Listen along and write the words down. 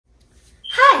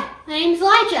My name's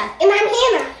Elijah. And I'm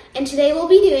Hannah. And today we'll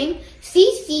be doing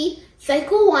CC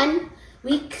Cycle 1,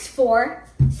 Week 4,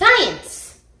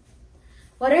 Science.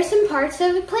 What are some parts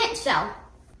of a plant cell?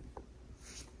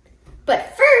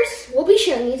 But first, we'll be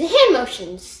showing you the hand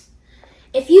motions.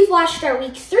 If you've watched our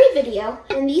Week 3 video,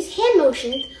 then these hand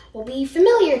motions will be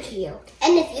familiar to you.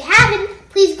 And if you haven't,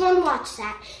 please go and watch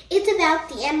that. It's about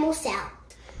the animal cell.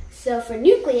 So for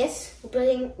nucleus,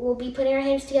 we'll be putting our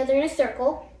hands together in a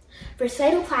circle. For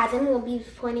cytoplasm, we'll be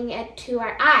pointing it to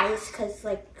our eyes because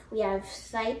we have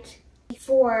sight.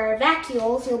 For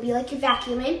vacuoles, you'll be like you're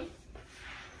vacuuming.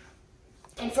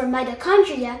 And for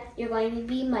mitochondria, you're going to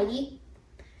be mighty.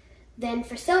 Then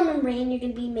for cell membrane, you're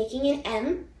going to be making an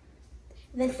M.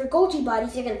 And then for Golgi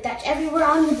bodies, you're going to touch everywhere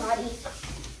on your body.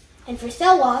 And for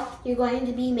cell wall, you're going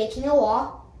to be making a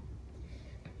wall.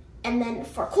 And then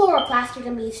for chloroplast, you're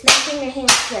going to be smashing your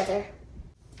hands together.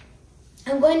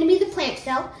 I'm going to be the plant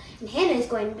cell, and Hannah is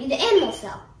going to be the animal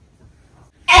cell.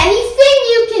 Anything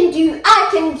you can do, I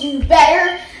can do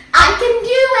better. I can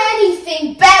do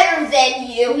anything better than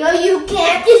you. No, you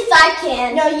can't. Yes, I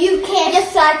can. No, you can't.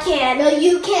 Yes, I can. No,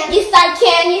 you can't. Yes, I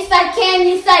can. Yes, I can.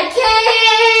 Yes, I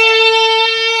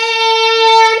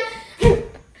can.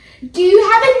 Do you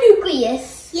have a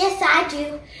nucleus? Yes, I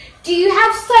do. Do you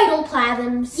have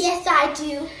cytoplasms? Yes, I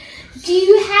do. Do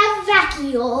you have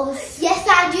vacuoles? Yes,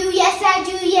 I do. Yes, I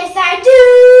do. Yes, I do.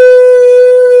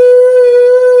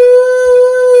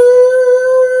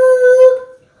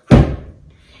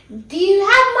 Do you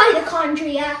have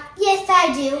mitochondria? Yes,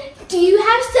 I do. Do you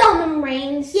have cell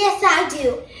membranes? Yes, I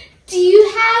do. Do you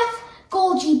have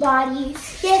Golgi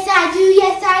bodies? Yes, I do.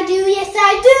 Yes, I do. Yes,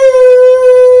 I do.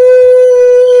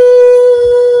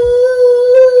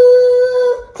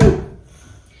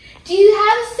 Do you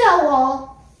have a cell wall?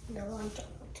 No, I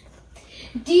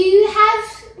don't. Do you have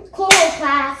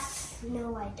chloroplasts?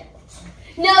 No, I don't.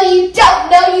 No, you don't.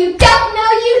 No, you don't.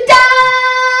 No, you don't.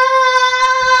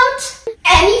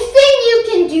 Anything you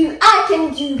can do, I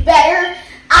can do better.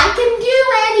 I can do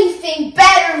anything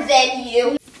better than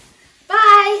you.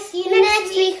 Bye.